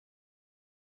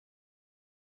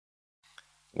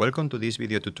Welcome to this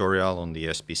video tutorial on the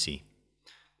SPC.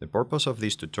 The purpose of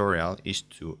this tutorial is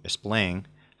to explain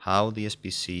how the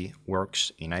SPC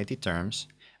works in IT terms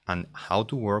and how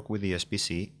to work with the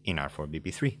SPC in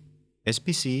R4BP3.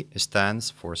 SPC stands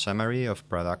for Summary of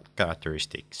Product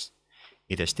Characteristics.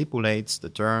 It stipulates the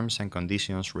terms and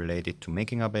conditions related to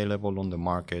making available on the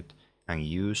market and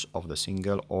use of the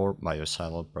single or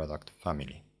biocidal product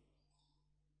family.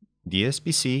 The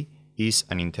SPC is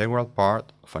an integral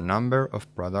part of a number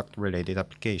of product-related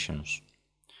applications.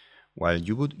 While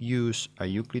you would use a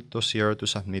Euclid dossier to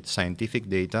submit scientific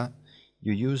data,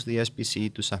 you use the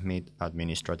SPC to submit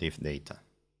administrative data.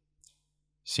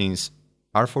 Since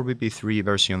R4BP3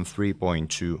 version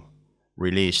 3.2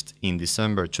 released in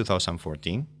December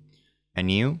 2014, a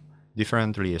new,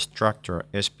 differently structured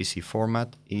SPC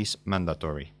format is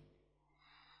mandatory.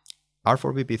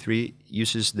 R4BP3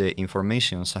 uses the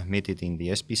information submitted in the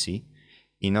SPC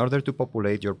in order to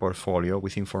populate your portfolio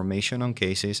with information on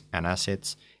cases and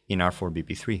assets in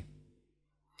R4BP3.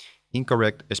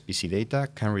 Incorrect SPC data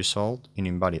can result in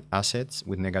invalid assets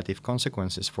with negative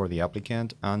consequences for the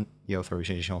applicant and the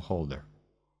authorization holder.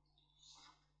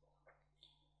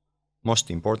 Most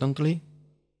importantly,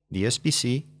 the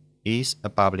SPC is a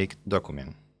public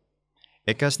document.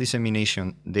 ECA's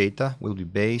dissemination data will be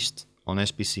based on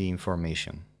SPC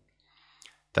information.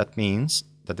 That means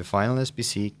that the final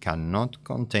SPC cannot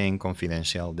contain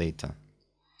confidential data.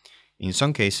 In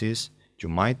some cases, you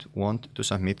might want to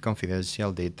submit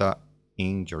confidential data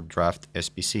in your draft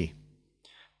SPC.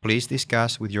 Please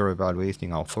discuss with your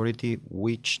evaluating authority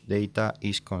which data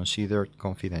is considered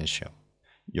confidential.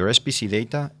 Your SPC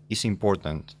data is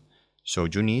important, so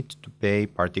you need to pay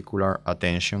particular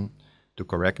attention to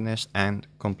correctness and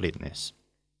completeness.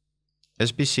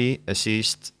 SPC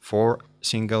exists for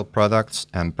single products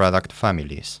and product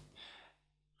families.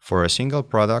 For a single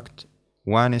product,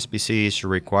 one SPC is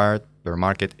required per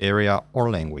market area or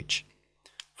language.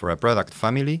 For a product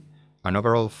family, an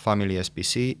overall family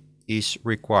SPC is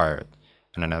required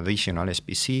and an additional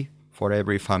SPC for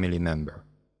every family member.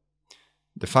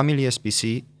 The family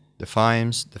SPC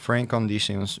defines the frame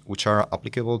conditions which are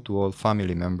applicable to all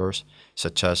family members,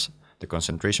 such as the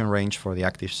concentration range for the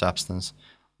active substance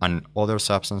and other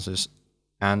substances,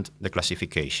 and the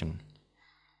classification.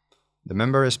 The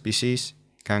member SPCs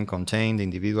can contain the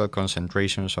individual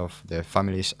concentrations of the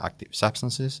family's active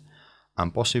substances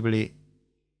and possibly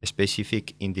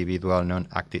specific individual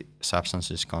non-active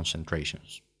substances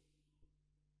concentrations.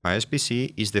 A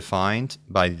SPC is defined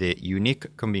by the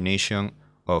unique combination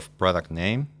of product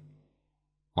name,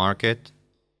 market,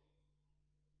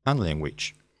 and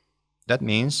language. That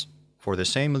means for the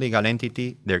same legal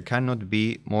entity, there cannot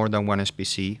be more than one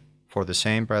SPC for the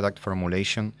same product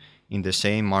formulation in the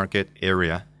same market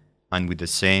area and with the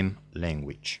same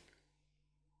language.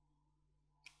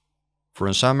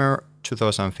 From summer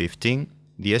 2015,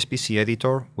 the SPC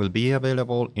editor will be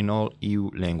available in all EU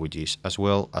languages as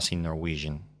well as in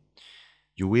Norwegian.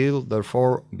 You will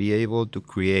therefore be able to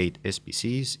create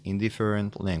SPCs in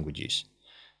different languages.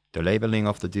 The labeling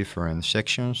of the different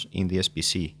sections in the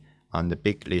SPC and the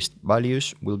pick list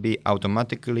values will be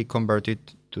automatically converted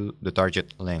to the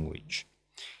target language.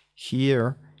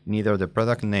 Here, neither the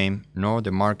product name nor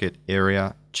the market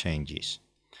area changes.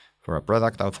 For a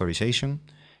product authorization,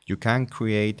 you can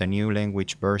create a new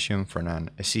language version from an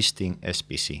existing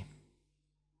SPC.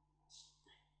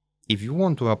 If you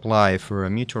want to apply for a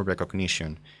mutual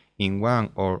recognition in one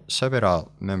or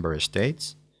several member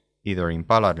states, either in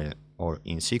parallel or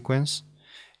in sequence,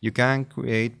 you can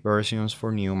create versions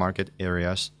for new market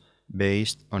areas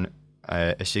based on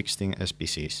existing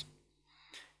SPCs.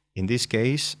 In this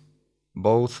case,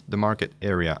 both the market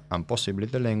area and possibly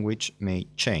the language may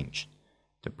change.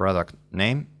 The product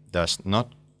name does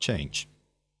not change.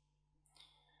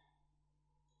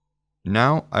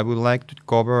 Now I would like to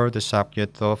cover the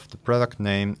subject of the product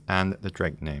name and the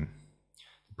trade name.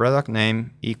 The product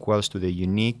name equals to the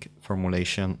unique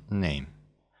formulation name.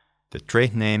 The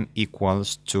trade name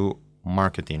equals to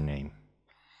marketing name.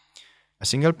 A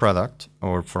single product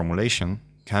or formulation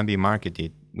can be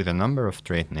marketed with a number of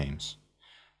trade names.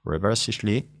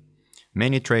 Reversely,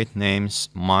 many trade names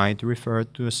might refer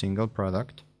to a single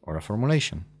product or a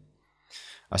formulation.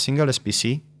 A single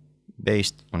SPC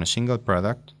based on a single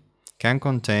product can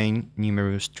contain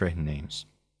numerous trade names.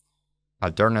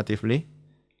 Alternatively,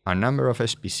 a number of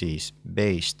SPCs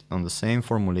based on the same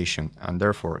formulation and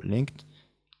therefore linked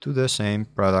to the same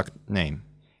product name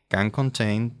can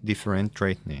contain different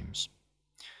trade names.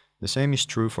 The same is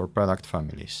true for product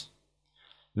families.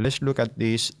 Let's look at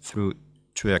this through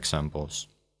two examples.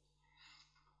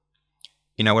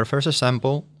 In our first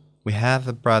example, we have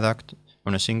a product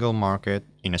on a single market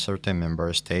in a certain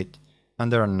member state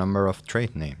under a number of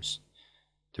trade names.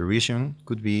 The reason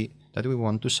could be that we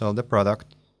want to sell the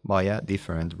product via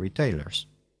different retailers.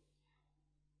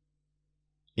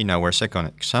 In our second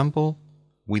example,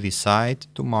 we decide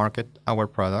to market our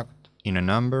product in a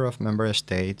number of member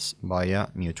states via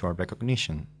mutual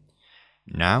recognition.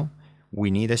 Now, we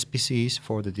need SPCs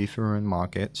for the different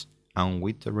markets and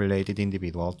with the related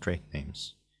individual trade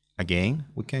names. Again,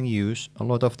 we can use a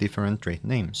lot of different trade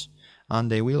names,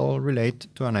 and they will all relate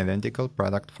to an identical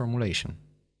product formulation.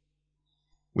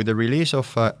 With the release of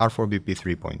R4BP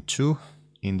 3.2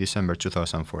 in December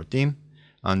 2014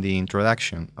 and the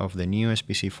introduction of the new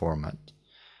SPC format,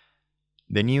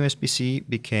 the new SPC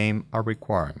became a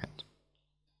requirement.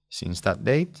 Since that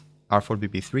date,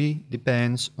 R4BP3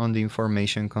 depends on the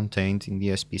information contained in the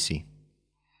SPC.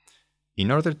 In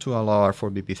order to allow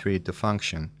R4BP3 to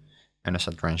function, and as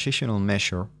a transitional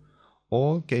measure,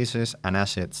 all cases and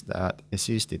assets that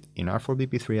existed in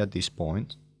R4BP3 at this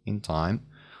point in time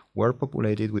were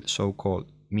populated with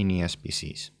so-called mini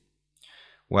SPCs.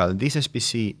 While this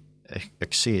SPC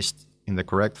exists in the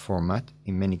correct format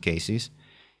in many cases,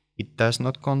 it does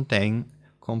not contain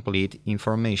complete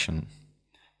information.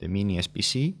 The mini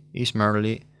SPC is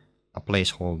merely a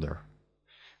placeholder.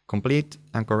 Complete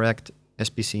and correct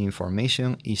SPC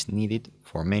information is needed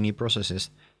for many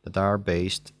processes that are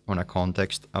based on a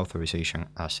context authorization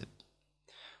asset.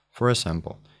 For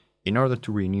example, in order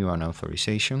to renew an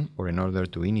authorization or in order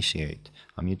to initiate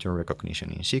a mutual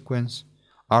recognition in sequence,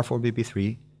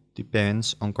 R4BP3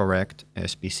 depends on correct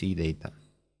SPC data.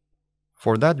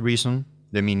 For that reason,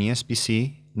 the mini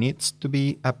SPC needs to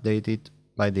be updated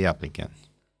by the applicant.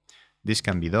 This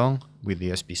can be done with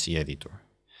the SPC editor.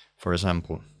 For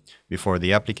example, before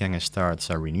the applicant starts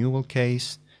a renewal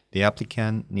case, the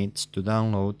applicant needs to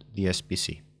download the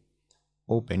SPC,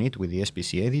 open it with the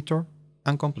SPC editor,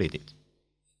 and complete it.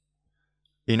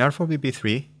 In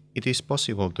R4BP3, it is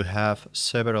possible to have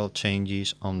several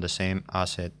changes on the same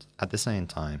asset at the same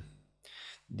time.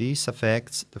 This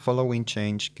affects the following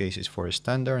change cases for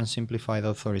standard and simplified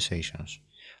authorizations: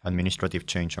 administrative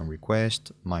change on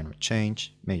request, minor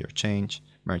change, major change,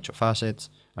 merge of assets,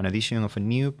 and addition of a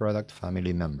new product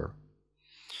family member.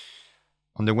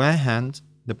 On the one hand,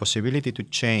 the possibility to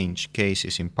change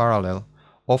cases in parallel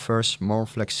offers more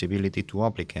flexibility to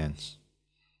applicants.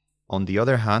 On the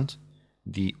other hand,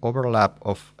 the overlap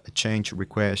of change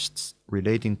requests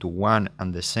relating to one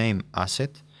and the same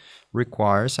asset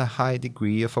requires a high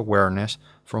degree of awareness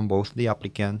from both the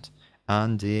applicant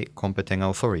and the competent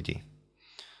authority.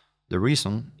 The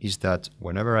reason is that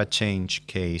whenever a change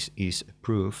case is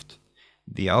approved,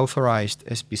 the authorized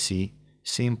SPC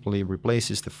simply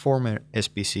replaces the former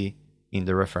SPC in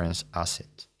the reference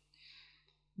asset.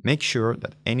 Make sure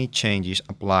that any changes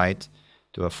applied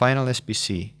to a final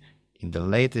SPC in the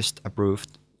latest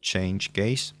approved change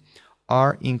case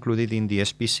are included in the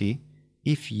SPC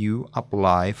if you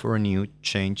apply for a new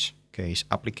change case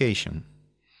application.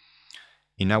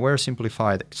 In our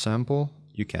simplified example,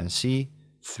 you can see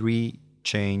 3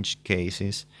 change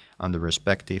cases and the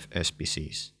respective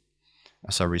SPCs.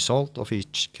 As a result of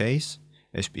each case,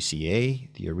 SPC A,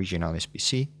 the original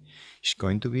SPC, is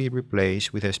going to be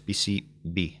replaced with SPC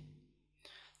B.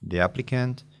 The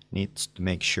applicant needs to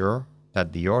make sure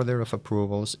that the order of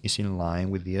approvals is in line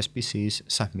with the SPCs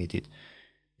submitted,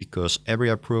 because every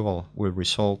approval will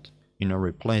result in a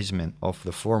replacement of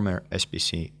the former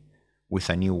SPC with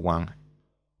a new one.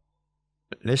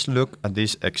 Let's look at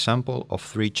this example of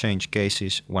 3 change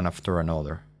cases one after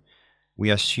another. We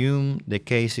assume the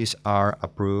cases are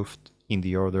approved in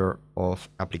the order of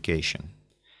application.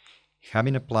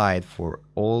 Having applied for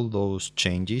all those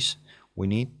changes, we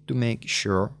need to make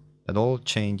sure that all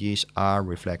changes are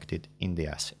reflected in the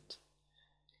asset.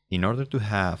 In order to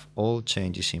have all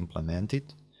changes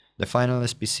implemented, the final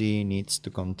SPC needs to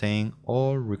contain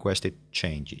all requested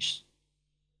changes.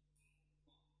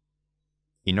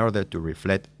 In order to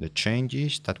reflect the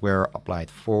changes that were applied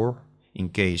for in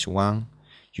case 1,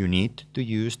 you need to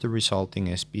use the resulting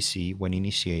SPC when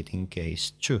initiating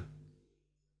case 2.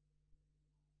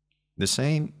 The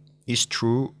same is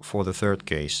true for the third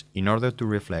case. In order to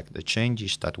reflect the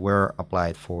changes that were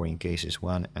applied for in cases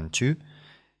 1 and 2,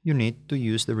 you need to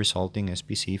use the resulting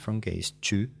SPC from case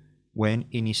 2 when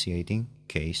initiating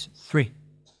case 3.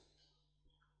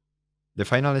 The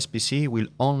final SPC will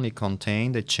only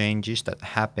contain the changes that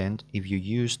happened if you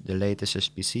use the latest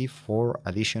SPC for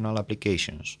additional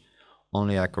applications.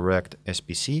 Only a correct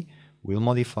SPC will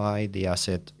modify the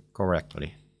asset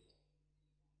correctly.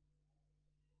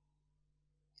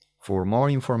 For more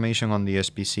information on the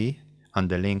SPC and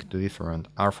the link to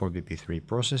different R4BP3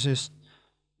 processes,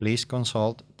 please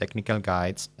consult technical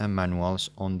guides and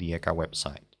manuals on the ECA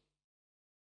website.